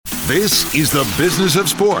This is the business of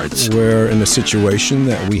sports. We're in a situation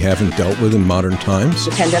that we haven't dealt with in modern times.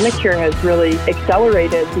 The pandemic here has really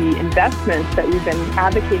accelerated the investments that we've been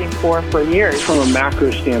advocating for years. From a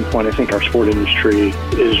macro standpoint, I think our sport industry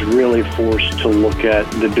is really forced to look at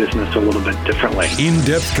the business a little bit differently.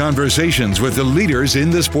 In-depth conversations with the leaders in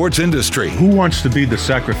the sports industry. Who wants to be the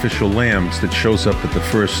sacrificial lambs that shows up at the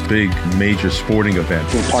first big major sporting event?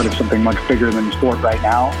 We're part of something much bigger than sport right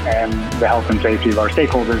now, and the health and safety of our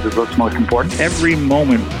stakeholders is what's most important. Every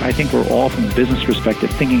moment, I think we're all, from a business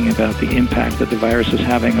perspective, thinking about the impact that the virus is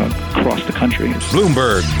having across the country.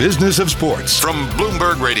 Bloomberg Business of Sports from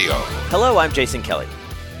Bloomberg Radio. Hello, I'm Jason Kelly.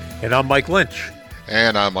 And I'm Mike Lynch.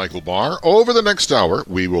 And I'm Michael Barr. Over the next hour,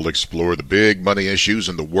 we will explore the big money issues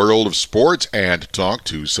in the world of sports and talk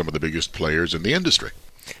to some of the biggest players in the industry.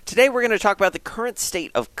 Today we're going to talk about the current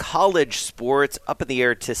state of college sports, up in the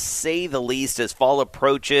air to say the least as fall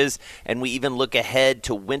approaches, and we even look ahead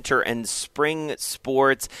to winter and spring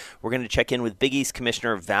sports. We're going to check in with Big East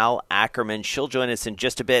Commissioner Val Ackerman. She'll join us in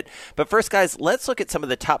just a bit. But first, guys, let's look at some of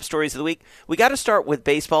the top stories of the week. We got to start with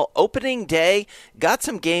baseball. Opening day, got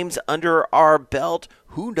some games under our belt.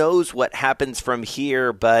 Who knows what happens from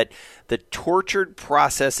here, but the tortured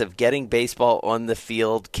process of getting baseball on the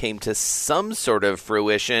field came to some sort of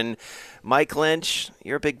fruition. Mike Lynch,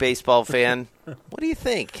 you're a big baseball fan. What do you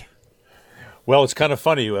think? Well, it's kind of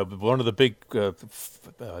funny. One of the big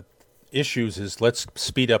issues is let's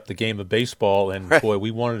speed up the game of baseball, and boy,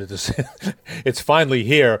 we wanted it to it's finally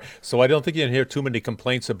here, so I don't think you're going to hear too many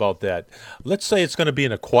complaints about that. Let's say it's going to be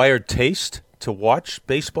an acquired taste to watch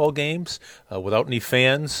baseball games without any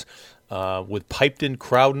fans, with piped-in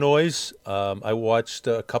crowd noise. I watched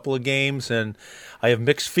a couple of games, and I have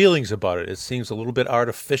mixed feelings about it. It seems a little bit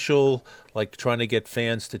artificial, like trying to get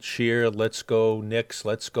fans to cheer, let's go Knicks,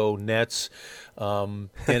 let's go Nets.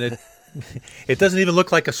 And it doesn't even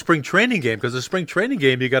look like a spring training game, because a spring training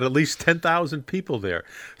game, you got at least 10,000 people there.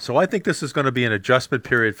 So I think this is going to be an adjustment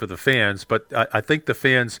period for the fans, but I think the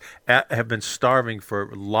fans have been starving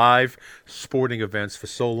for live sporting events for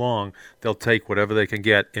so long, they'll take whatever they can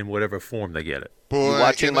get in whatever form they get it. Boy, you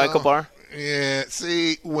watching Michael Barr? Yeah,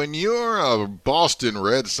 see, when you're a Boston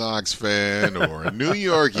Red Sox fan or a New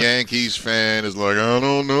York Yankees fan, it's like, I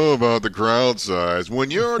don't know about the crowd size. When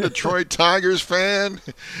you're a Detroit Tigers fan,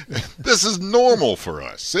 this is normal for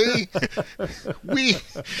us. See,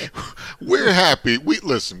 we're happy. We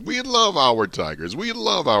love our Tigers. We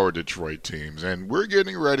love our Detroit teams, and we're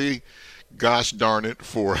getting ready, gosh darn it,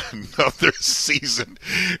 for another season.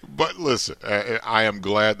 But listen, I am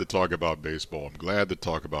glad to talk about baseball. I'm glad to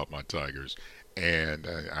talk about my Tigers. And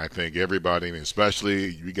I think everybody, especially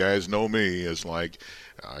you guys know me, is like,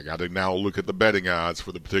 I got to now look at the betting odds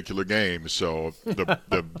for the particular game. So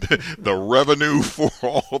the revenue for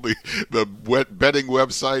all the betting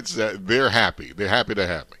websites, they're happy. They're happy to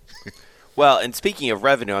have me. Well, and speaking of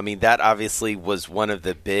revenue, I mean, that obviously was one of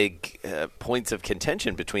the big points of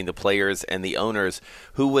contention between the players and the owners.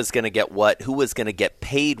 Who was going to get what? Who was going to get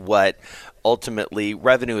paid what? Ultimately,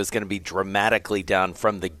 revenue is going to be dramatically down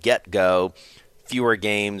from the get-go. Fewer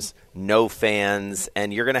games, no fans,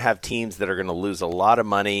 and you're going to have teams that are going to lose a lot of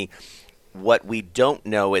money. What we don't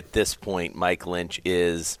know at this point, Mike Lynch,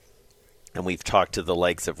 is, and we've talked to the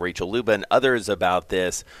likes of Rachel Luba and others about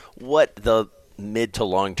this, what the mid to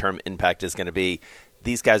long-term impact is going to be.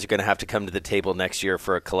 These guys are going to have to come to the table next year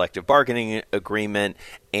for a collective bargaining agreement,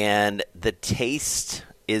 and the taste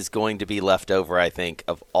is going to be left over, I think,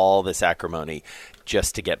 of all this acrimony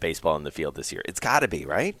just to get baseball in the field this year. It's got to be,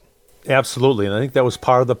 right? Absolutely, and I think that was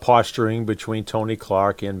part of the posturing between Tony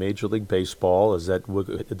Clark and Major League Baseball, is that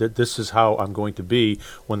this is how I'm going to be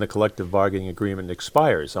when the collective bargaining agreement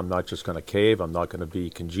expires. I'm not just going to cave. I'm not going to be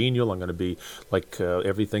congenial. I'm going to be like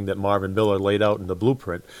everything that Marvin Miller laid out in the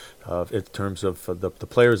blueprint in terms of the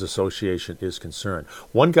Players Association is concerned.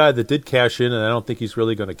 One guy that did cash in, and I don't think he's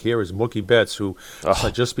really going to care, is Mookie Betts, who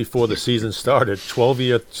just before the season started,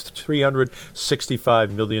 12-year, $365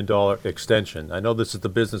 million extension. I know this is the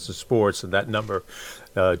business of sports, and that number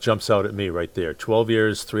jumps out at me right there. 12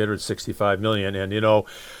 years, $365 million, and you know,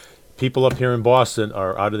 people up here in Boston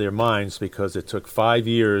are out of their minds because it took 5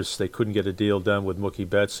 years. They couldn't get a deal done with Mookie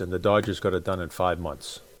Betts, and the Dodgers got it done in 5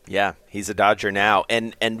 months. Yeah, he's a Dodger now,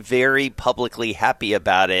 and very publicly happy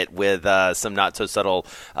about it with some not-so-subtle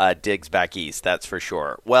digs back east, that's for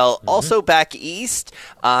sure. Well, also back east,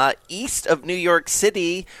 east of New York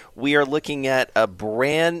City, we are looking at a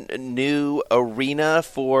brand new arena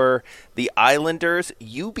for the Islanders.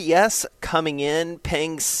 UBS coming in,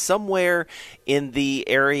 paying somewhere in the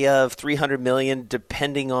area of $300 million,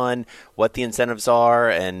 depending on what the incentives are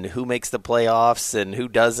and who makes the playoffs and who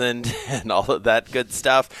doesn't and all of that good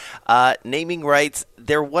stuff. Naming rights,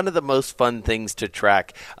 they're one of the most fun things to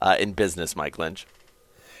track in business, Mike Lynch.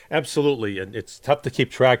 Absolutely, and it's tough to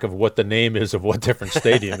keep track of what the name is of what different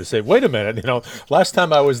stadium. To say, wait a minute, last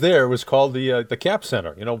time I was there, it was called the Cap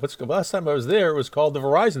Center. Last time I was there, it was called the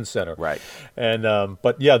Verizon Center. Right. And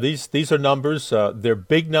but yeah, these are numbers. They're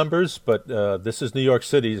big numbers, but this is New York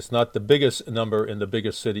City. It's not the biggest number in the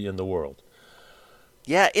biggest city in the world.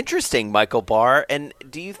 Yeah, interesting, Michael Barr. And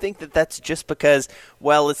do you think that that's just because,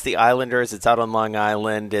 well, it's the Islanders, it's out on Long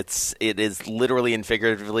Island, it is literally and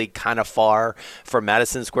figuratively kind of far from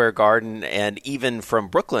Madison Square Garden and even from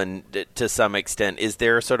Brooklyn to some extent? Is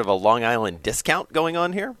there sort of a Long Island discount going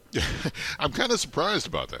on here? I'm kind of surprised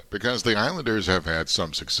about that because the Islanders have had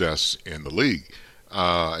some success in the league.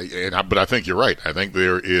 But I think you're right. I think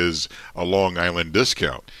there is a Long Island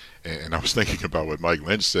discount. And I was thinking about what Mike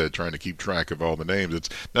Lynch said, trying to keep track of all the names. It's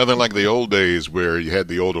nothing like the old days where you had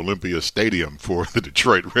the old Olympia Stadium for the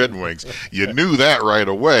Detroit Red Wings. You knew that right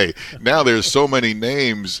away. Now there's so many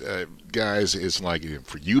names, guys. It's like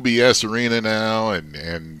for UBS Arena now,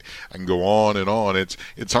 and I can go on and on. It's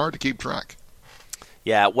hard to keep track.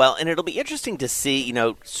 Yeah, well, and it'll be interesting to see,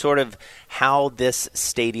 sort of how this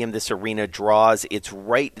stadium, this arena draws. It's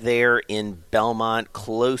right there in Belmont,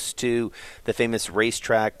 close to the famous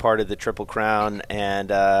racetrack, part of the Triple Crown. And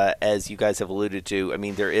as you guys have alluded to, I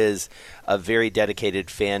mean, there is a very dedicated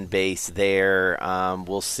fan base there.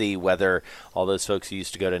 We'll see whether all those folks who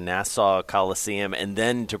used to go to Nassau Coliseum and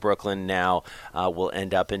then to Brooklyn now will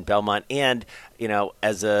end up in Belmont. And,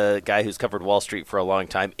 as a guy who's covered Wall Street for a long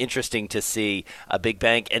time, interesting to see a big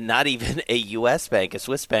bank, and not even a U.S. bank, a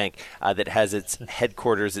Swiss bank, that has its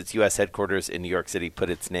U.S. headquarters in New York City, put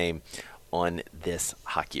its name on this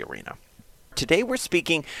hockey arena. Today we're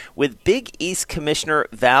speaking with Big East Commissioner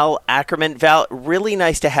Val Ackerman. Val, really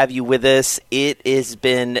nice to have you with us. It has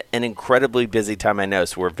been an incredibly busy time, I know,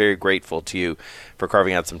 so we're very grateful to you for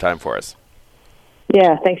carving out some time for us.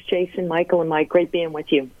 Yeah, thanks, Jason, Michael, and Mike. Great being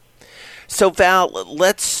with you. So, Val,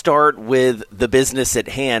 let's start with the business at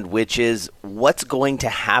hand, which is what's going to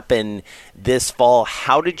happen this fall.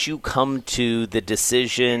 How did you come to the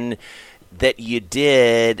decision that you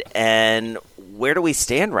did, and where do we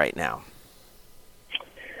stand right now?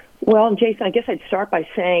 Well, Jason, I guess I'd start by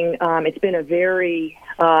saying it's been a very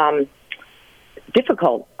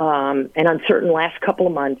difficult and uncertain last couple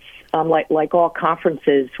of months. Like all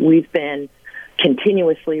conferences, we've been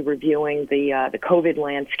continuously reviewing the COVID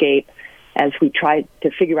landscape as we try to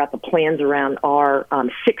figure out the plans around our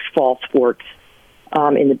 6 fall sports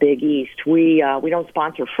in the Big East. We don't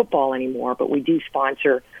sponsor football anymore, but we do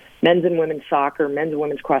sponsor men's and women's soccer, men's and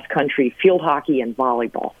women's cross country, field hockey, and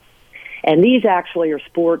volleyball. And these actually are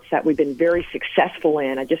sports that we've been very successful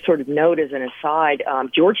in. I just sort of note as an aside,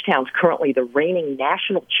 Georgetown's currently the reigning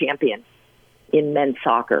national champion in men's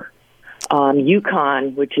soccer.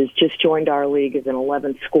 UConn, which has just joined our league as an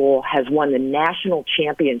 11th school, has won the national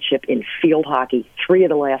championship in field hockey 3 of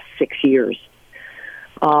the last 6 years.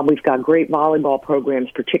 We've got great volleyball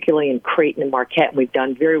programs, particularly in Creighton and Marquette, and we've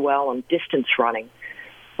done very well in distance running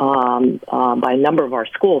by a number of our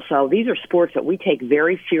schools. So these are sports that we take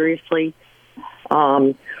very seriously.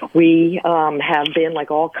 We have been,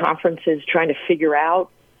 like all conferences, trying to figure out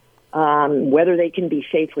whether they can be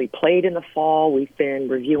safely played in the fall. We've been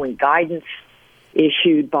reviewing guidance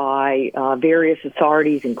issued by various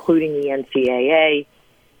authorities, including the NCAA.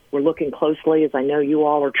 We're looking closely, as I know you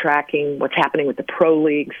all are tracking, what's happening with the pro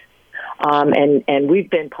leagues. And we've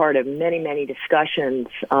been part of many, many discussions,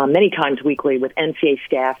 many times weekly with NCAA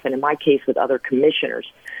staff, and in my case with other commissioners.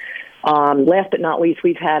 Last but not least,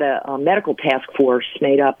 we've had a medical task force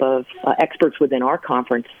made up of experts within our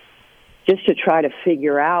conference just to try to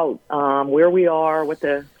figure out where we are, what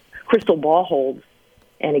the crystal ball holds,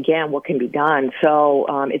 and again, what can be done. So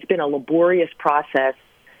it's been a laborious process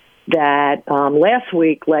that last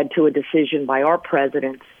week led to a decision by our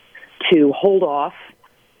president to hold off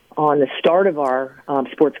on the start of our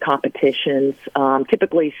sports competitions.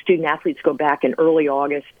 Typically, student-athletes go back in early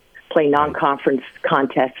August, play non-conference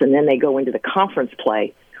contests, and then they go into the conference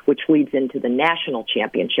play, which leads into the national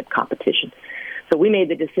championship competition. So we made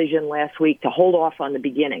the decision last week to hold off on the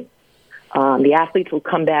beginning. The athletes will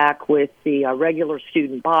come back with the regular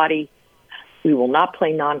student body. We will not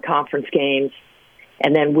play non-conference games.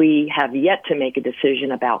 And then we have yet to make a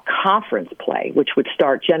decision about conference play, which would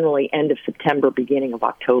start generally end of September, beginning of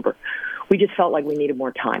October. we just felt like we needed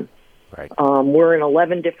more time. Right. We're in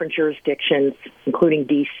 11 different jurisdictions, including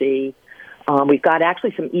D.C. We've got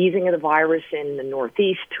actually some easing of the virus in the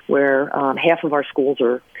Northeast, where half of our schools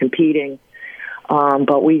are competing.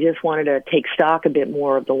 But we just wanted to take stock a bit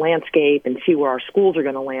more of the landscape and see where our schools are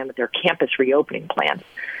going to land with their campus reopening plans.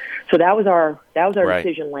 So that was our right.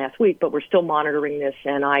 decision last week. But we're still monitoring this.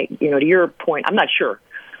 And to your point, I'm not sure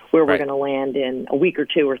where we're right. going to land in a week or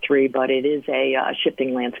two or three, but it is a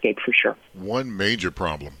shifting landscape for sure. One major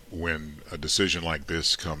problem when a decision like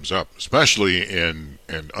this comes up, especially in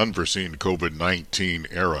an unforeseen COVID-19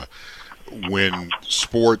 era, when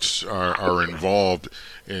sports are involved,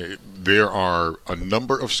 there are a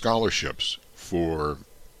number of scholarships for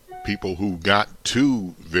people who got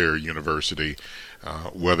to their university,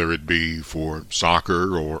 whether it be for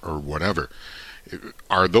soccer or whatever.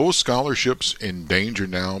 Are those scholarships in danger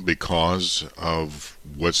now because of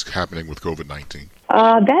what's happening with COVID-19?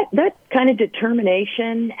 That kind of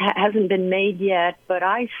determination hasn't been made yet, but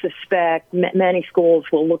I suspect many schools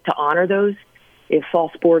will look to honor those if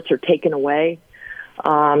fall sports are taken away.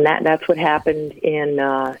 That's what happened in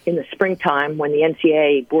the springtime when the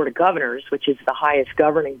NCAA Board of Governors, which is the highest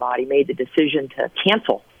governing body, made the decision to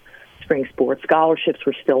cancel spring sports. Scholarships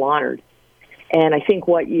were still honored. And I think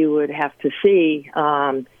what you would have to see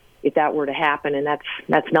if that were to happen, and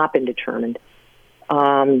that's not been determined,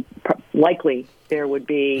 likely there would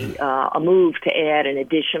be a move to add an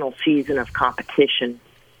additional season of competition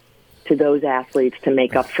to those athletes to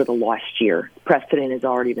make up for the lost year. Precedent has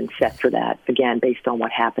already been set for that, again, based on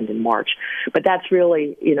what happened in March. But that's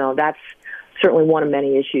really, that's certainly one of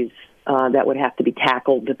many issues that would have to be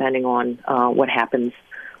tackled depending on what happens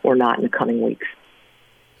or not in the coming weeks.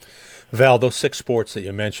 Val, those 6 sports that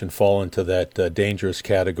you mentioned fall into that dangerous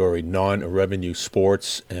category, non-revenue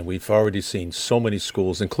sports, and we've already seen so many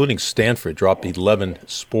schools, including Stanford, drop 11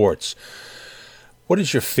 sports. What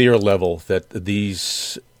is your fear level that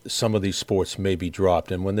some of these sports may be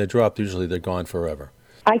dropped, and when they're dropped, usually they're gone forever?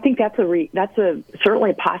 I think that's certainly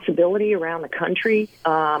a possibility around the country.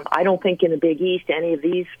 I don't think in the Big East any of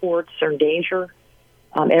these sports are in danger.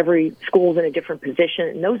 Every school's in a different position,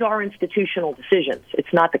 and those are institutional decisions.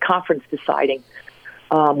 It's not the conference deciding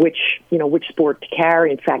which sport to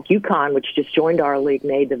carry. In fact, UConn, which just joined our league,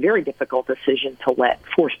 made the very difficult decision to let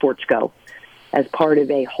 4 sports go as part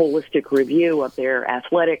of a holistic review of their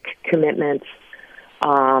athletic commitments,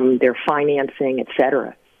 their financing, et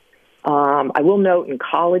cetera. I will note in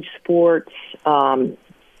college sports, Title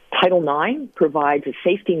IX provides a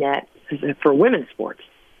safety net for women's sports,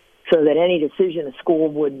 so that any decision a school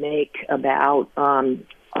would make about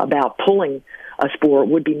pulling a sport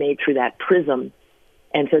would be made through that prism,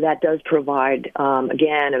 and so that does provide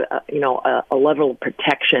again a level of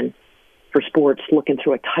protection for sports looking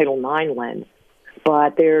through a Title IX lens.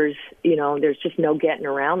 But there's just no getting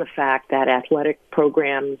around the fact that athletic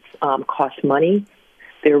programs cost money.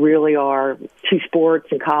 There really are 2 sports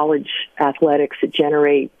in college athletics that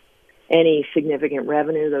generate any significant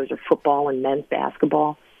revenue. Those are football and men's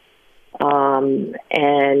basketball.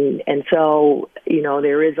 And so,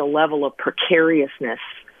 there is a level of precariousness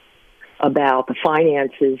about the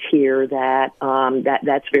finances here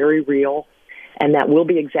that's very real, and that will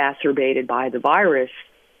be exacerbated by the virus,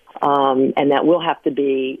 and that will have to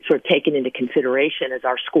be sort of taken into consideration as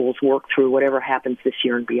our schools work through whatever happens this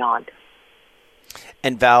year and beyond.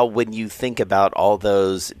 And Val, when you think about all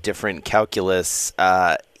those different calculus,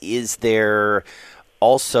 is there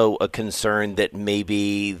also a concern that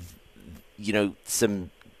maybe some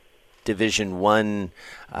Division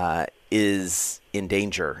I is in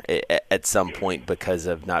danger at some point because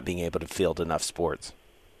of not being able to field enough sports?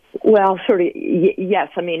 Well, sort of, yes.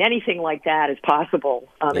 I mean, anything like that is possible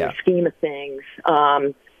in the scheme of things.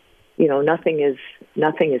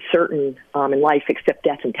 Nothing is certain in life except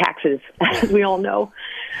death and taxes, as we all know.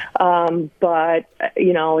 But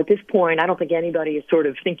at this point, I don't think anybody is sort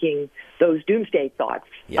of thinking those doomsday thoughts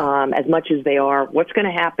as much as they are what's going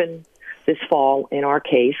to happen this fall, in our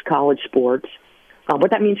case, college sports,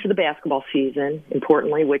 what that means for the basketball season,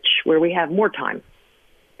 importantly, where we have more time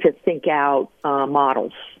to think out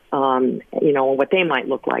models, what they might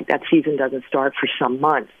look like. That season doesn't start for some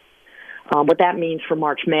months. What that means for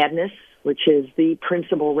March Madness, which is the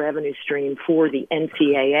principal revenue stream for the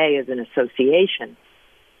NCAA as an association.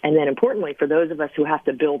 And then importantly, for those of us who have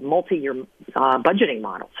to build multi-year budgeting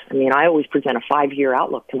models. I mean, I always present a 5-year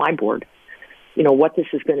outlook to my board. What this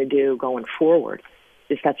is going to do going forward.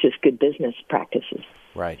 That's just good business practices.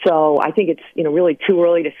 Right. So I think it's, really too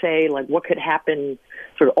early to say, like, what could happen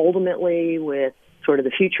sort of ultimately with sort of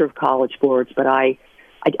the future of college sports. But I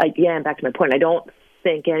again, back to my point, I don't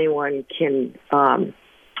think anyone can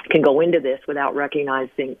can go into this without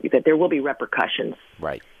recognizing that there will be repercussions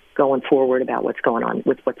right going forward about what's going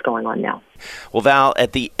on now. Well, Val,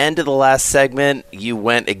 at the end of the last segment, you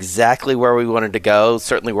went exactly where we wanted to go,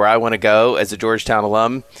 certainly where I want to go as a Georgetown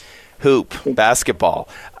alum. Hoop, basketball.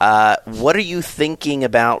 What are you thinking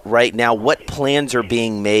about right now? What plans are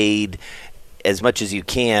being made, as much as you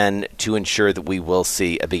can, to ensure that we will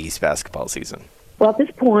see a Big East basketball season? Well, at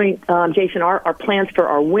this point, Jason, our plans for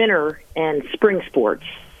our winter and spring sports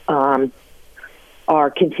are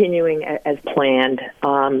continuing as planned.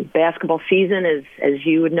 Basketball season, as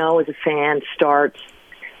you would know as a fan, starts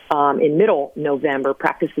in middle November.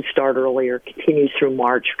 Practices start earlier, continues through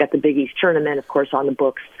March. We've got the Big East tournament, of course, on the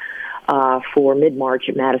books for mid-March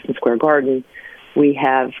at Madison Square Garden. We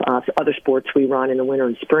have other sports we run in the winter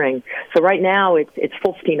and spring. So right now it's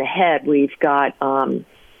full steam ahead. We've got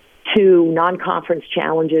 2 non-conference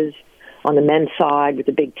challenges on the men's side with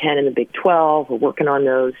the Big Ten and the Big 12. We're working on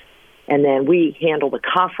those. And then we handle the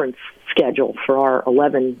conference schedule for our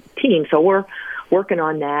 11 teams. So we're working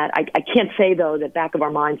on that. I can't say, though, that back of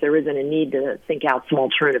our minds there isn't a need to think out some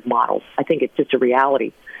alternative models. I think it's just a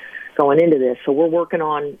reality going into this. So we're working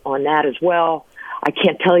on that as well. I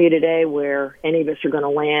can't tell you today where any of us are going to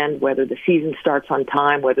land, whether the season starts on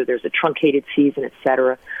time, whether there's a truncated season, et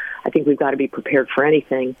cetera. I think we've got to be prepared for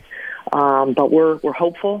anything. But we're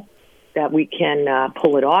hopeful that we can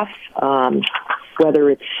pull it off. Whether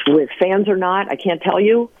it's with fans or not, I can't tell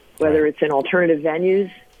you. Whether it's in alternative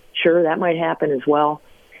venues, sure, that might happen as well.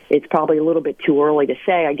 It's probably a little bit too early to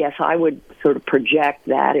say. I guess I would sort of project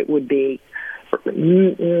that it would be,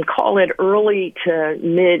 call it early to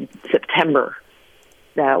mid-September,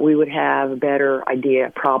 that we would have a better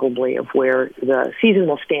idea probably of where the season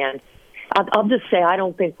will stand. I'll just say I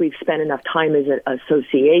don't think we've spent enough time as an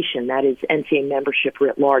association, that is NCAA membership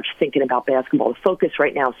writ large, thinking about basketball. The focus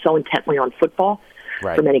right now is so intently on football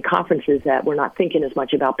for many conferences that we're not thinking as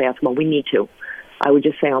much about basketball. We need to. I would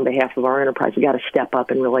just say on behalf of our enterprise, we've got to step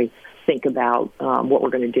up and really think about what we're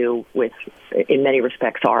going to do with, in many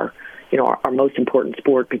respects, our most important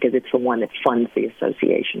sport, because it's the one that funds the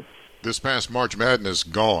association. This past March Madness,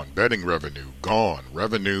 gone. Betting revenue, gone.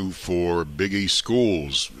 Revenue for Big East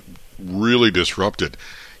schools, really disrupted.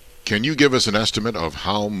 Can you give us an estimate of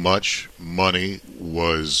how much money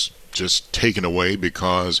was just taken away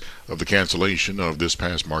because of the cancellation of this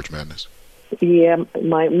past March Madness? Yeah,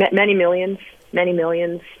 many millions.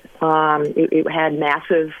 It had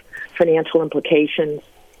massive financial implications,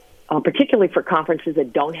 particularly for conferences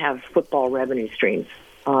that don't have football revenue streams.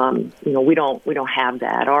 We don't have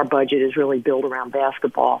that. Our budget is really built around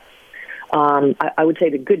basketball. I would say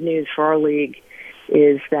the good news for our league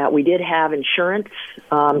is that we did have insurance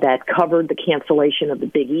that covered the cancellation of the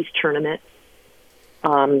Big East tournament.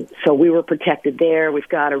 So we were protected there. We've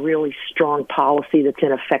got a really strong policy that's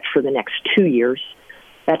in effect for the next 2 years.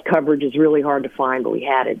 That coverage is really hard to find, but we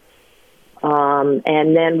had it.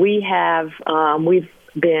 And then we've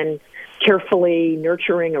been carefully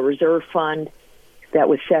nurturing a reserve fund that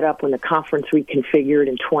was set up when the conference reconfigured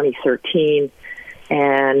in 2013.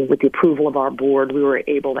 And with the approval of our board, we were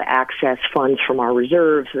able to access funds from our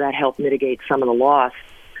reserves. So that helped mitigate some of the loss.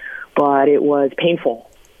 But it was painful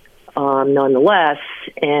nonetheless.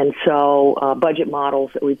 And so budget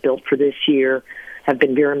models that we've built for this year have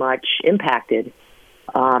been very much impacted.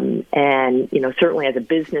 And, certainly as a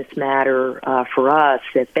business matter for us,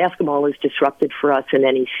 if basketball is disrupted for us in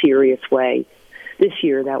any serious way this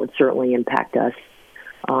year, that would certainly impact us.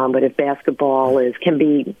 But if basketball can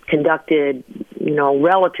be conducted,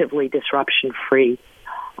 relatively disruption-free,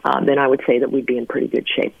 then I would say that we'd be in pretty good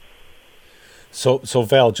shape. So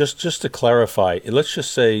Val, just to clarify, let's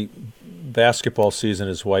just say basketball season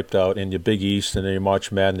is wiped out and your Big East and your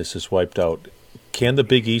March Madness is wiped out. Can the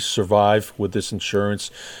Big East survive with this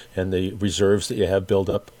insurance and the reserves that you have built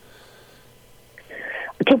up?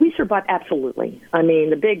 Can we survive? Absolutely. I mean,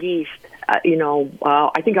 the Big East, I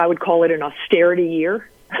think I would call it an austerity year.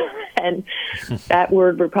 And that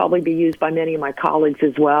word would probably be used by many of my colleagues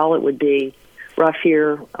as well. It would be rough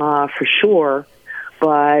year for sure.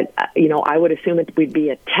 But, I would assume it would be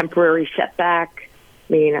a temporary setback.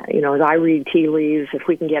 I mean, as I read tea leaves, if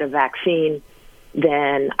we can get a vaccine,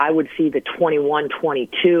 then I would see the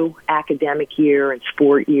 21-22 academic year and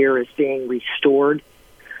sport year as being restored.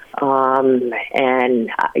 I'm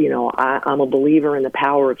a believer in the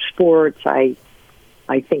power of sports. I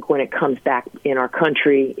think when it comes back in our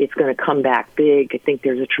country, it's going to come back big. I think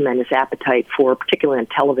there's a tremendous appetite for, particularly on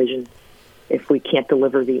television, if we can't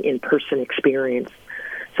deliver the in-person experience.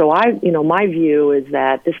 So my view is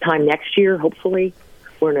that this time next year, hopefully,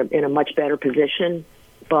 we're in a much better position.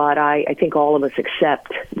 But I think all of us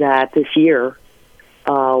accept that this year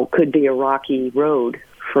could be a rocky road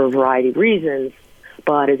for a variety of reasons.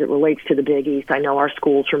 But as it relates to the Big East, I know our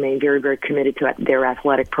schools remain very, very committed to their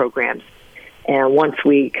athletic programs. And once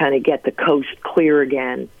we kind of get the coast clear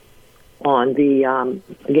again on the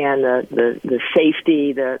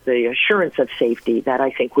safety, the assurance of safety that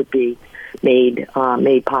I think would be made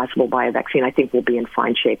possible by a vaccine, I think we'll be in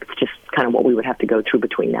fine shape. It's just kind of what we would have to go through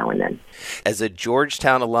between now and then. As a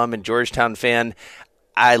Georgetown alum and Georgetown fan,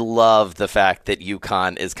 I love the fact that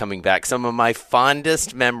UConn is coming back. Some of my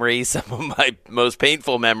fondest memories, some of my most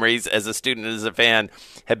painful memories as a student and as a fan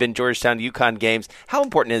have been Georgetown-UConn games. How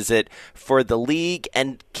important is it for the league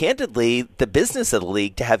and, candidly, the business of the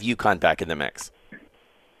league to have UConn back in the mix?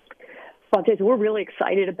 Well, Jason, we're really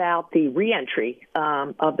excited about the reentry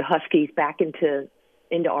of the Huskies back into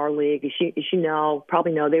our league. As you know,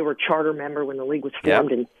 probably know, they were a charter member when the league was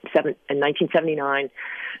formed in 1979.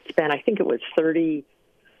 Spent, I think it was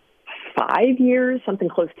 35 years, something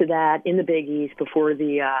close to that, in the Big East before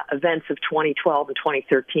the events of 2012 and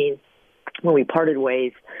 2013 when we parted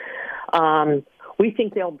ways. We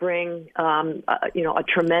think they'll bring, a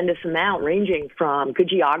tremendous amount, ranging from good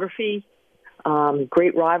geography,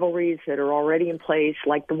 great rivalries that are already in place,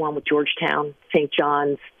 like the one with Georgetown, St.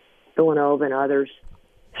 John's, Villanova, and others.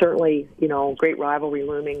 Certainly, great rivalry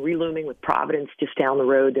relooming with Providence just down the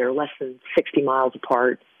road. They're less than 60 miles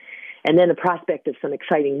apart. And then the prospect of some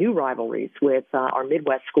exciting new rivalries with our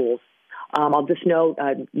Midwest schools. I'll just note,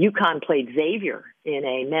 UConn played Xavier in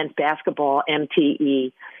a men's basketball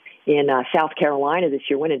MTE in South Carolina this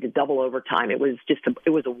year, went into double overtime. It was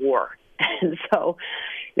a war. And so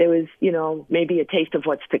there was, maybe a taste of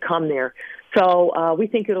what's to come there. So we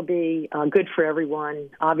think it'll be good for everyone.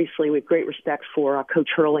 Obviously, we have great respect for Coach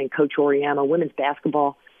Hurley and Coach Oriama. Women's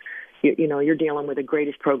basketball, you're dealing with the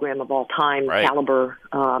greatest program of all time, right, caliber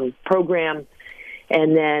program.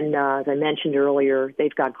 And then, as I mentioned earlier,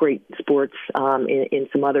 they've got great sports in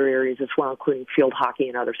some other areas as well, including field hockey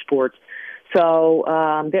and other sports. So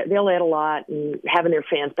they'll add a lot, and having their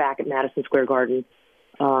fans back at Madison Square Garden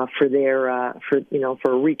for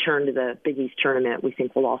a return to the Big East tournament, we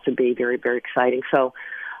think will also be very, very exciting. So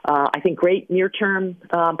I think great near-term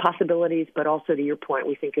possibilities, but also to your point,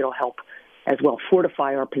 we think it'll help as well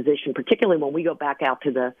fortify our position, particularly when we go back out to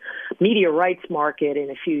the media rights market in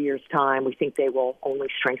a few years' time. We think they will only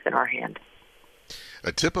strengthen our hand.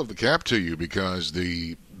 A tip of the cap to you, because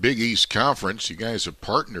the Big East Conference, you guys have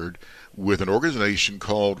partnered with an organization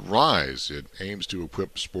called RISE. It aims to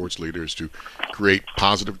equip sports leaders to create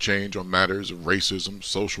positive change on matters of racism,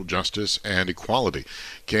 social justice, and equality.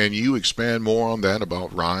 Can you expand more on that,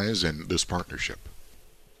 about RISE and this partnership?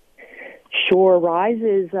 Sure. RISE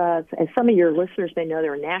is, as some of your listeners may know,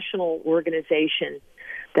 they're a national organization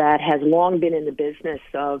that has long been in the business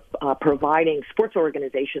of providing sports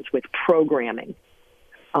organizations with programming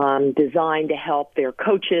designed to help their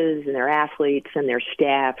coaches and their athletes and their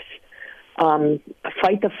staffs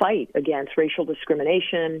fight the fight against racial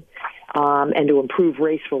discrimination and to improve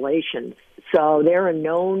race relations. So they're a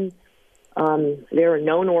known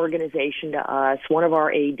organization to us. One of our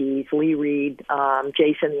ADs, Lee Reed,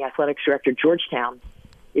 Jason, the athletics director at Georgetown,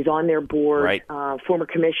 is on their board. Right. Former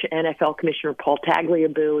NFL Commissioner Paul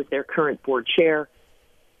Tagliabue is their current board chair.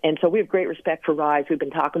 And so we have great respect for RISE. We've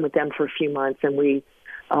been talking with them for a few months, and we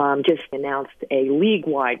just announced a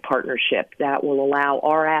league-wide partnership that will allow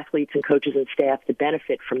our athletes and coaches and staff to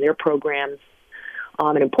benefit from their programs.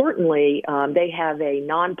 And importantly, they have a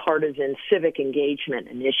nonpartisan civic engagement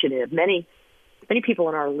initiative. Many people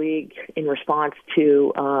in our league, in response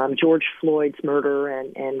to George Floyd's murder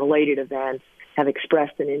and related events, have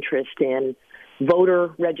expressed an interest in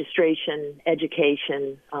voter registration,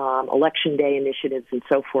 education, election day initiatives, and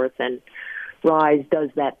so forth. And RISE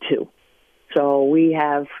does that too. So we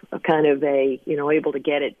have kind of able to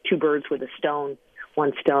get it two birds with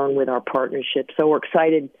one stone with our partnership. So we're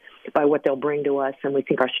excited by what they'll bring to us, and we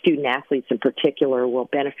think our student athletes in particular will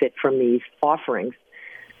benefit from these offerings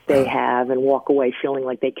they have and walk away feeling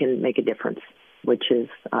like they can make a difference, which is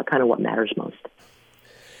kind of what matters most.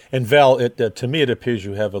 And Val, to me it appears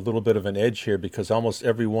you have a little bit of an edge here, because almost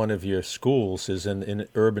every one of your schools is in an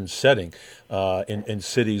urban setting, in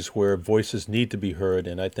cities where voices need to be heard.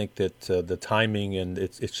 And I think that the timing and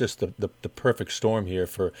it's just the perfect storm here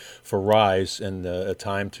for RISE, and a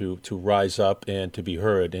time to rise up and to be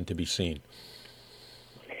heard and to be seen.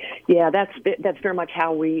 Yeah, that's very much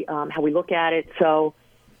how we look at it. So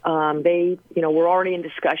we're already in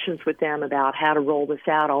discussions with them about how to roll this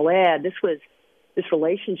out. I'll add, this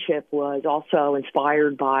relationship was also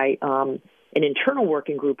inspired by an internal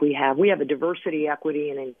working group we have. We have a diversity, equity,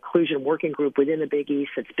 and inclusion working group within the Big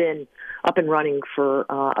East that's been up and running for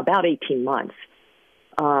about 18 months.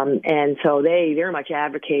 And so they very much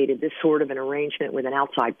advocated this sort of an arrangement with an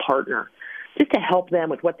outside partner just to help them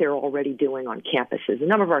with what they're already doing on campuses. A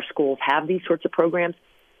number of our schools have these sorts of programs,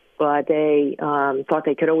 but they thought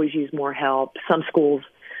they could always use more help. Some schools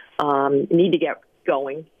need to get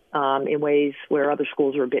going in ways where other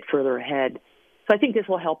schools are a bit further ahead. So I think this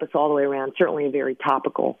will help us all the way around, certainly a very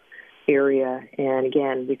topical area. And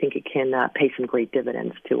again, we think it can pay some great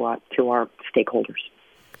dividends to our stakeholders.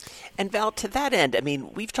 And Val, to that end, I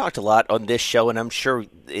mean, we've talked a lot on this show, and I'm sure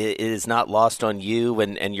it is not lost on you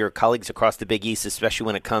and your colleagues across the Big East, especially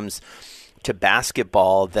when it comes to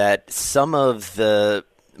basketball, that some of the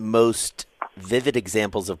most vivid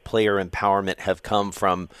examples of player empowerment have come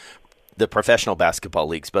from the professional basketball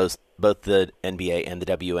leagues, both the NBA and the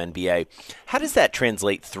WNBA. How does that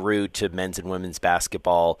translate through to men's and women's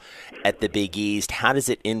basketball at the Big East? How does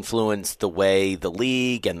it influence the way the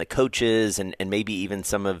league and the coaches and maybe even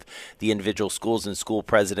some of the individual schools and school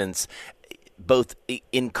presidents both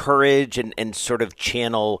encourage and sort of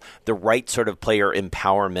channel the right sort of player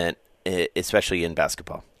empowerment, especially in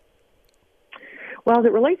basketball? Well, as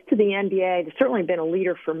it relates to the NBA, there's certainly been a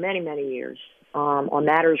leader for many, many years on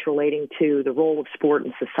matters relating to the role of sport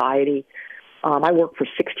in society. I worked for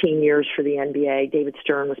 16 years for the NBA. David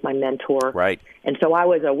Stern was my mentor. Right. And so I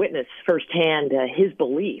was a witness firsthand to his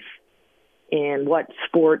belief in what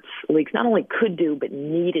sports leagues not only could do but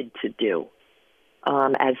needed to do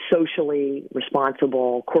as socially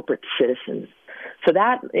responsible corporate citizens. So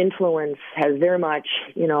that influence has very much,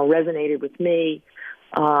 resonated with me.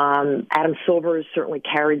 Adam Silver has certainly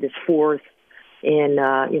carried this forth in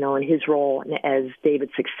his role as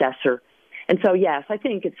David's successor. And so, yes, I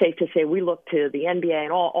think it's safe to say we look to the NBA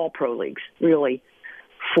and all pro leagues, really,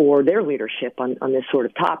 for their leadership on this sort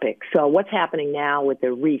of topic. So what's happening now with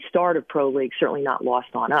the restart of pro leagues, certainly not lost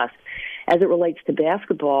on us. As it relates to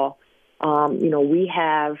basketball, we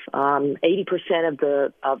have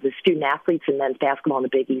 80% of the student athletes in men's basketball in the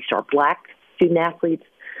Big East are black student athletes.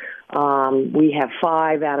 We have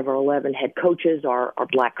 5 out of our 11 head coaches are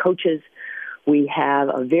black coaches. We have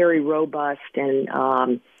a very robust and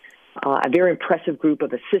a very impressive group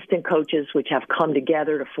of assistant coaches which have come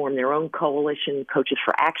together to form their own coalition, Coaches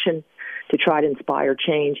for Action, to try to inspire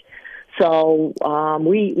change. So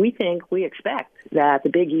we expect that the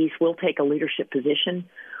Big East will take a leadership position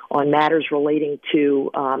on matters relating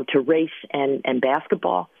to race and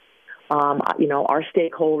basketball. Our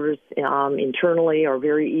stakeholders internally are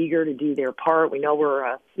very eager to do their part. We know we're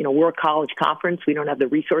a college conference. We don't have the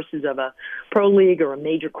resources of a pro league or a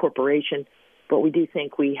major corporation, but we do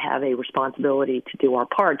think we have a responsibility to do our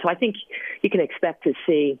part. So I think you can expect to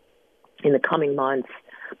see in the coming months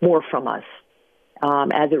more from us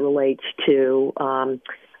as it relates to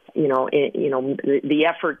the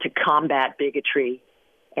effort to combat bigotry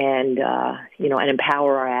and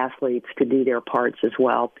empower our athletes to do their parts as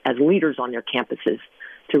well as leaders on their campuses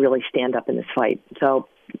to really stand up in this fight. So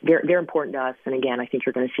they're important to us. And again, I think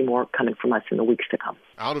you're going to see more coming from us in the weeks to come.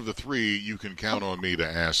 Out of the 3, you can count on me to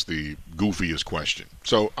ask the goofiest question.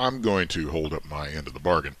 So I'm going to hold up my end of the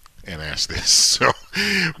bargain and ask this. So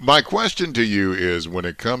my question to you is, when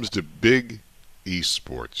it comes to Big East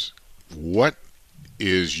sports, what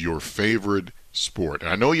is your favorite sport?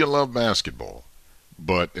 I know you love basketball,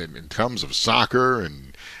 but in terms of soccer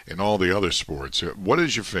and all the other sports, what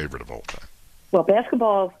is your favorite of all time? Well,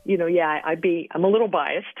 basketball, I'm a little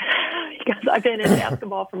biased because I've been in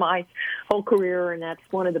basketball for my whole career, and that's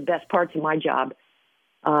one of the best parts of my job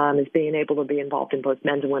is being able to be involved in both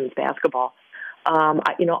men's and women's basketball.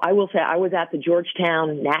 I will say I was at the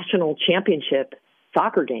Georgetown National Championship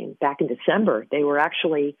soccer game back in December. They were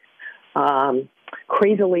actually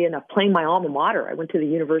crazily enough playing my alma mater. I went to the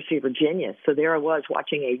University of Virginia, so there I was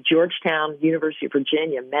watching a Georgetown, University of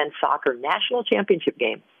Virginia men's soccer national championship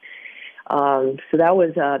game. So that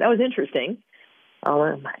was interesting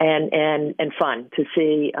and fun to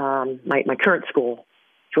see my current school,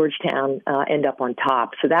 Georgetown, end up on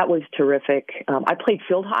top. So that was terrific. I played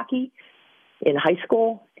field hockey in high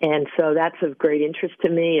school, and so that's of great interest to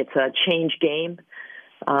me. It's a change game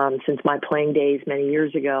since my playing days many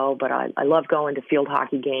years ago, but I love going to field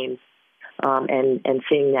hockey games and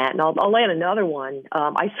seeing that. And I'll add another one.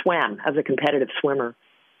 I swam as a competitive swimmer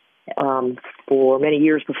for many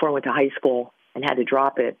years before I went to high school and had to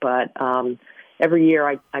drop it. But every year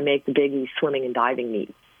I make the Big East swimming and diving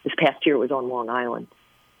meet. This past year it was on Long Island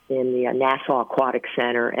in the Nassau Aquatic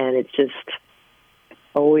Center, and it just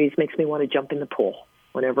always makes me want to jump in the pool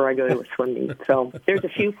whenever I go to a swim meet. So there's a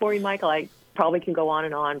few for you, Michael. I probably can go on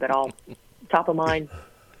and on, but top of mind,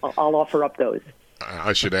 I'll offer up those.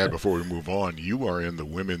 I should add before we move on, you are in the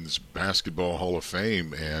Women's Basketball Hall of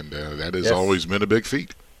Fame, and that has always been a big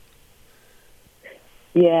feat.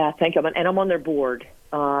 Yeah, thank you. And I'm on their board.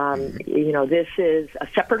 This is a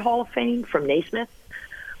separate Hall of Fame from Naismith,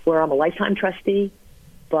 where I'm a lifetime trustee.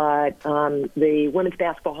 But the Women's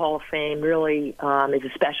Basketball Hall of Fame really is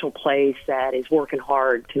a special place that is working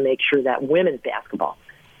hard to make sure that women's basketball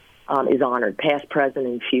is honored, past, present,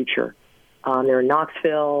 and future. They're in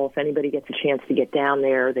Knoxville. If anybody gets a chance to get down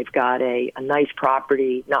there, they've got a nice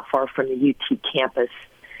property not far from the UT campus.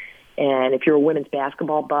 And if you're a women's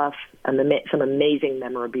basketball buff, some amazing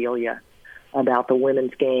memorabilia about the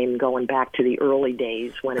women's game going back to the early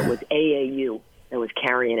days when it was AAU that was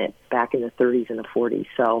carrying it back in the 30s and the 40s.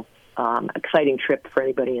 So exciting trip for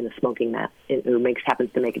anybody in the who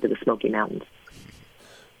happens to make it to the Smoky Mountains.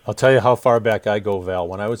 I'll tell you how far back I go, Val.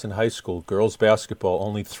 When I was in high school, girls basketball,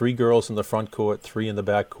 only 3 girls in the front court, 3 in the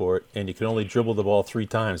back court, and you could only dribble the ball 3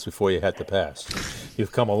 times before you had to pass.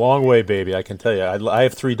 You've come a long way, baby, I can tell you. I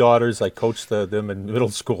have 3 daughters. I coached them in middle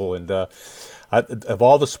school, and of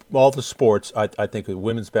all the sports, I think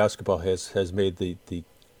women's basketball has made the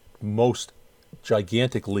most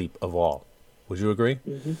gigantic leap of all. Would you agree?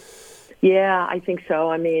 Mm-hmm. Yeah, I think so.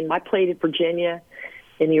 I mean, I played at Virginia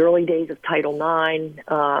in the early days of Title IX,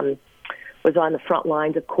 was on the front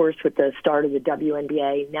lines, of course, with the start of the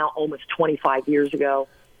WNBA, now almost 25 years ago.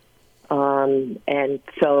 And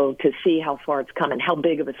so to see how far it's come and how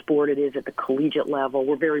big of a sport it is at the collegiate level,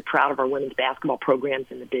 we're very proud of our women's basketball programs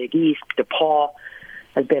in the Big East. DePaul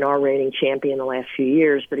has been our reigning champion the last few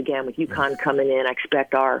years. But again, with UConn coming in, I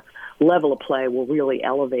expect our level of play will really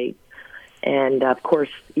elevate. And, of course,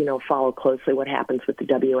 follow closely what happens with the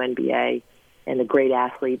WNBA and the great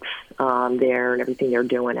athletes there and everything they're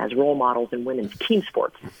doing as role models in women's team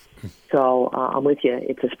sports. So I'm with you.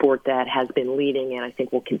 It's a sport that has been leading and I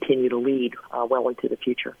think will continue to lead well into the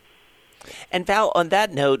future. And Val, on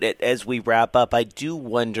that note, as we wrap up, I do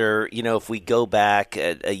wonder, if we go back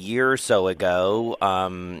a year or so ago,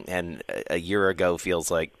 and a year ago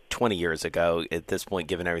feels like 20 years ago at this point,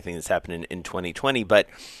 given everything that's happened in 2020, but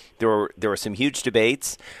there were some huge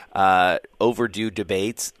debates, overdue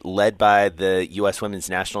debates, led by the U.S. women's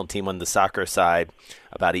national team on the soccer side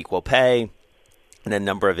about equal pay and a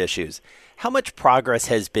number of issues. How much progress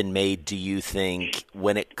has been made, do you think,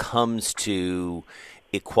 when it comes to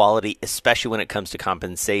equality, especially when it comes to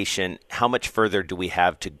compensation? How much further do we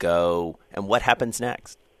have to go, and what happens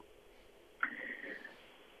next?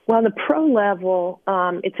 Well, on the pro level,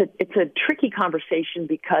 it's a tricky conversation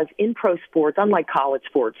because in pro sports, unlike college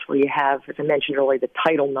sports where you have, as I mentioned earlier, the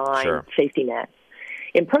Title IX safety net,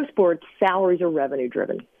 in pro sports, salaries are revenue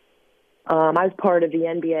driven. I was part of the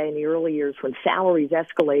NBA in the early years when salaries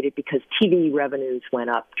escalated because TV revenues went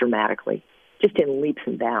up dramatically, just in leaps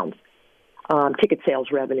and bounds. Ticket sales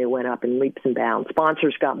revenue went up in leaps and bounds.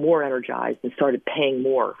 Sponsors got more energized and started paying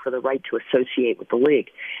more for the right to associate with the league.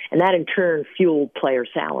 And that, in turn, fueled player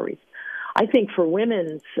salaries. I think for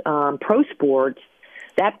women's pro sports,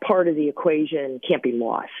 that part of the equation can't be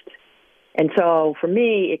lost. And so for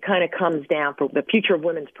me, it kind of comes down, for the future of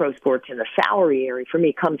women's pro sports in the salary area, for me,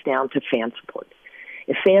 it comes down to fan support.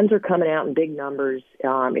 If fans are coming out in big numbers,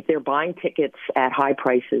 if they're buying tickets at high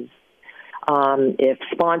prices, if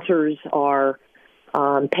sponsors are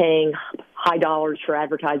paying high dollars for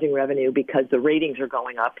advertising revenue because the ratings are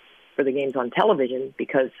going up for the games on television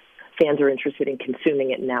because fans are interested in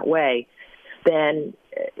consuming it in that way, then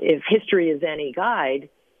if history is any guide,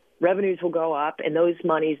 revenues will go up and those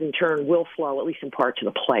monies in turn will flow, at least in part, to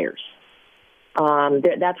the players.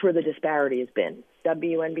 That's where the disparity has been.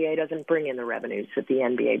 WNBA doesn't bring in the revenues that the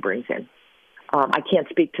NBA brings in. I can't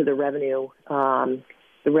speak to the revenue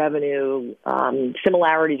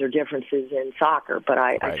similarities or differences in soccer, but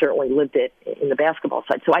I certainly lived it in the basketball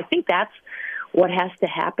side. So I think that's what has to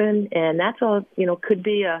happen, and that's could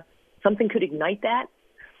be something could ignite that,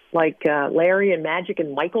 like Larry and Magic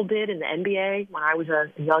and Michael did in the NBA when I was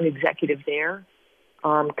a young executive there.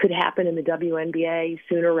 Could happen in the WNBA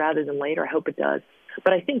sooner rather than later. I hope it does.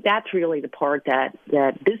 But I think that's really the part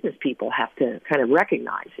that business people have to kind of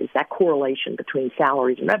recognize, is that correlation between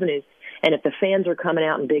salaries and revenues. And if the fans are coming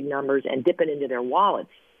out in big numbers and dipping into their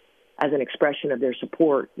wallets as an expression of their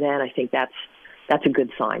support, then I think that's a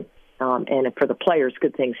good sign. And for the players,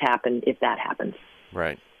 good things happen if that happens.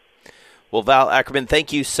 Right. Well, Val Ackerman,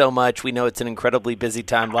 thank you so much. We know it's an incredibly busy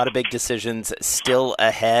time. A lot of big decisions still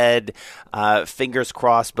ahead. Fingers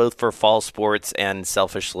crossed, both for fall sports and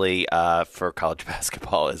selfishly for college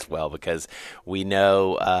basketball as well, because we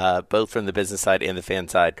know both from the business side and the fan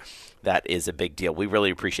side, that is a big deal. We really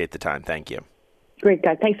appreciate the time. Thank you. Great,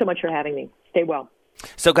 guys. Thanks so much for having me. Stay well.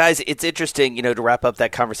 So, guys, it's interesting, to wrap up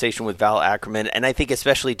that conversation with Val Ackerman, and I think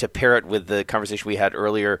especially to pair it with the conversation we had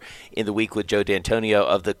earlier in the week with Joe D'Antonio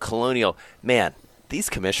of the Colonial. Man, these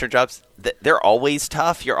commissioner jobs, they're always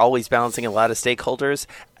tough. You're always balancing a lot of stakeholders.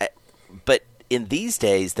 But in these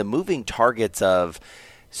days, the moving targets of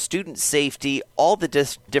student safety, all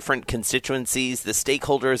the different constituencies, the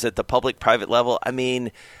stakeholders at the public-private level, I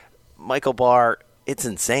mean, Michael Barr, it's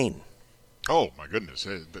insane. Oh, my goodness.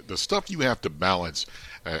 The stuff you have to balance,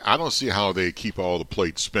 I don't see how they keep all the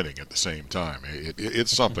plates spinning at the same time.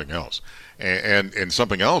 It's something else. And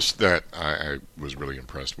something else that I was really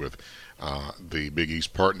impressed with, the Big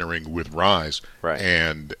East partnering with RISE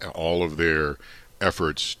and all of their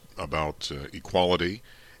efforts about equality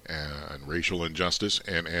and racial injustice.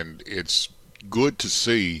 And it's good to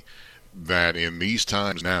see that in these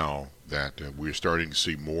times now that we're starting to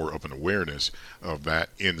see more of an awareness of that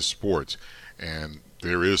in sports. And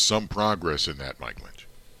there is some progress in that, Mike Lynch.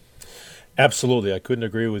 Absolutely. I couldn't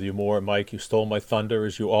agree with you more, Mike. You stole my thunder,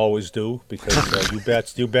 as you always do, because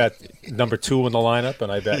you bat number 2 in the lineup,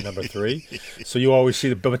 and I bat number 3. So you always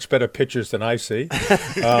see the much better pitchers than I see.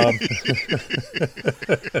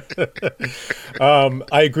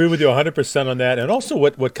 I agree with you 100% on that. And also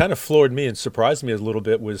what kind of floored me and surprised me a little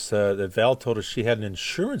bit was that Val told us she had an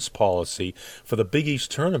insurance policy for the Big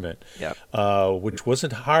East tournament, which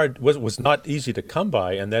wasn't hard, was not easy to come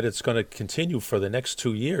by, and that it's going to continue for the next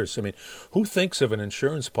 2 years. I mean, who thinks of an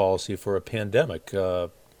insurance policy for a pandemic?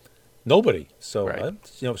 Nobody. So,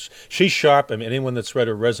 she's sharp. I mean, anyone that's read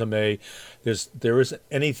her resume, there isn't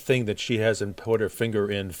anything that she hasn't put her finger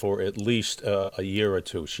in for at least a year or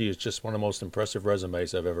two. She is just one of the most impressive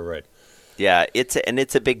resumes I've ever read. Yeah, it's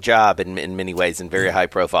a big job in many ways and very high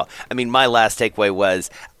profile. I mean, my last takeaway was,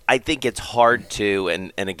 I think it's hard to,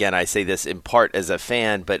 and again, I say this in part as a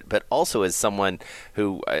fan, but also as someone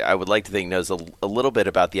who I would like to think knows a little bit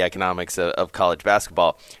about the economics of college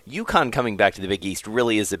basketball. UConn coming back to the Big East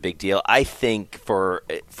really is a big deal. I think for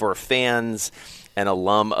fans and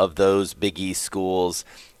alum of those Big East schools,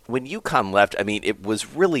 when UConn left, I mean, it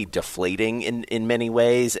was really deflating in many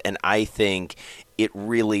ways, and I think it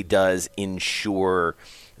really does ensure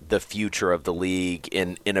the future of the league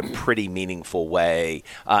in a pretty meaningful way.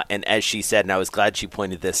 And as she said, and I was glad she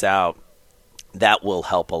pointed this out, that will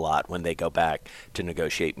help a lot when they go back to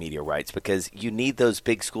negotiate media rights, because you need those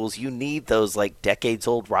big schools. You need those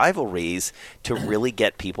decades-old rivalries to really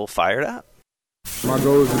get people fired up. My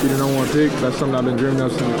goal is to be the number 1 pick. That's something I've been dreaming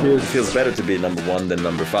of since a kid. It feels better to be number 1 than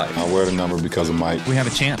number 5. I wear the number because of Mike. We have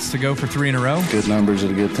a chance to go for 3 in a row. Good numbers at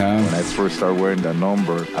a good time. When I first started wearing that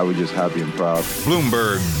number, I was just happy and proud.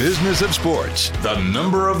 Bloomberg Business of Sports, the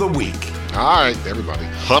number of the week. All right, everybody,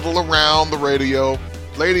 huddle around the radio.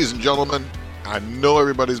 Ladies and gentlemen, I know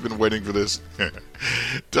everybody's been waiting for this.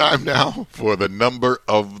 Time now for the number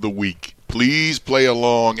of the week. Please play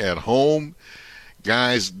along at home.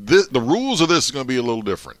 Guys, the rules of this is going to be a little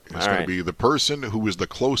different. It's going to be the person who is the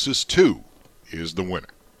closest to is the winner.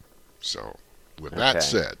 So, with that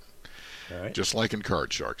said, just like in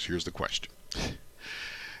Card Sharks, here's the question.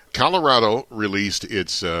 Colorado released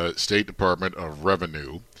its State Department of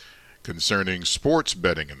Revenue concerning sports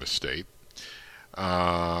betting in the state.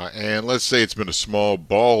 And let's say it's been a small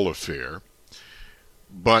ball affair.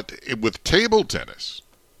 But with table tennis,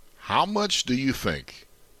 how much do you think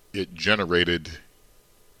it generated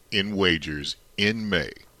in wagers in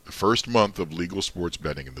May, the first month of legal sports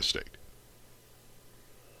betting in the state?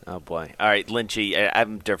 Oh, boy. All right, Lynchy,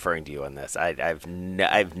 I'm deferring to you on this. I have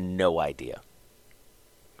no idea.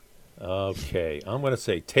 Okay, I'm going to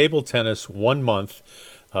say table tennis, 1 month,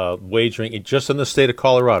 wagering just in the state of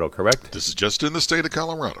Colorado, correct? This is just in the state of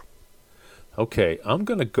Colorado. Okay, I'm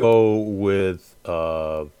going to go with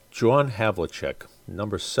John Havlicek,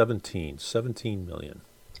 number 17 million.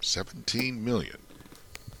 17 million.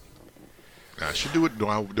 I should do it. Do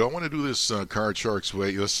I want to do this Card Sharks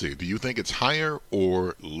way? Let's see. Do you think it's higher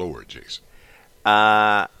or lower, Jason?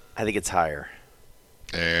 I think it's higher.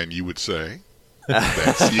 And you would say?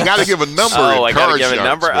 You got to give a number. Oh, I got to give a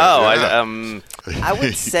number. I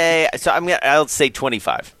would say. So I'll say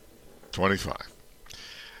 25. 25.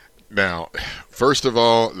 Now, first of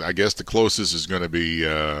all, I guess the closest is going to be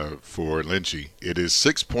for Lynchy. It is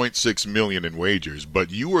 6.6 million in wagers,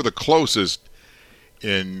 but you are the closest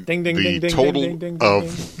in the total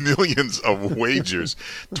of millions of wagers.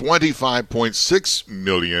 25.6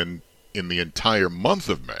 million in the entire month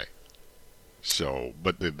of May. So,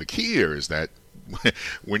 but the key here is that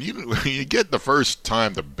when you get the first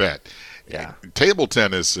time to bet, Yeah. Table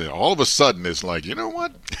tennis, all of a sudden, it's like, you know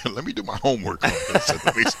what? Let me do my homework on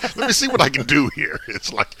this. Let me see what I can do here.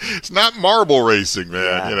 It's like, it's not marble racing, man.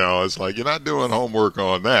 Yeah. You know, it's like you're not doing homework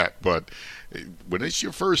on that. But when it's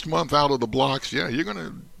your first month out of the blocks, yeah, you're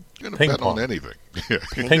gonna bet on anything.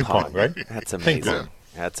 Ping pong, right? That's amazing. Yeah.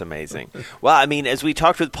 That's amazing. Well, I mean, as we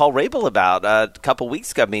talked with Paul Rabel about a couple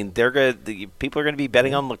weeks ago, I mean, people are going to be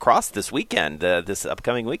betting on lacrosse this weekend, this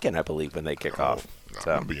upcoming weekend, I believe, when they kick off.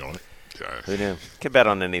 So. I'm going to be on it. Who knew? Can bet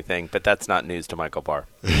on anything, but that's not news to Michael Barr.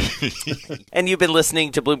 And you've been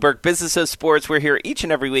listening to Bloomberg Business of Sports. We're here each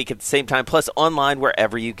and every week at the same time, plus online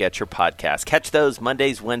wherever you get your podcasts. Catch those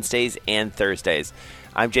Mondays, Wednesdays, and Thursdays.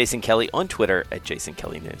 I'm Jason Kelly on Twitter at Jason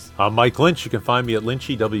Kelly News. I'm Mike Lynch. You can find me at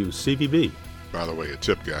Lynchy WCVB. By the way, a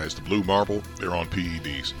tip, guys, the Blue Marble, they're on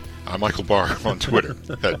PEDs. I'm Michael Barr on Twitter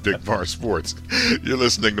at Big Bar Sports. You're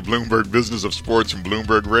listening to Bloomberg Business of Sports from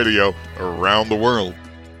Bloomberg Radio around the world.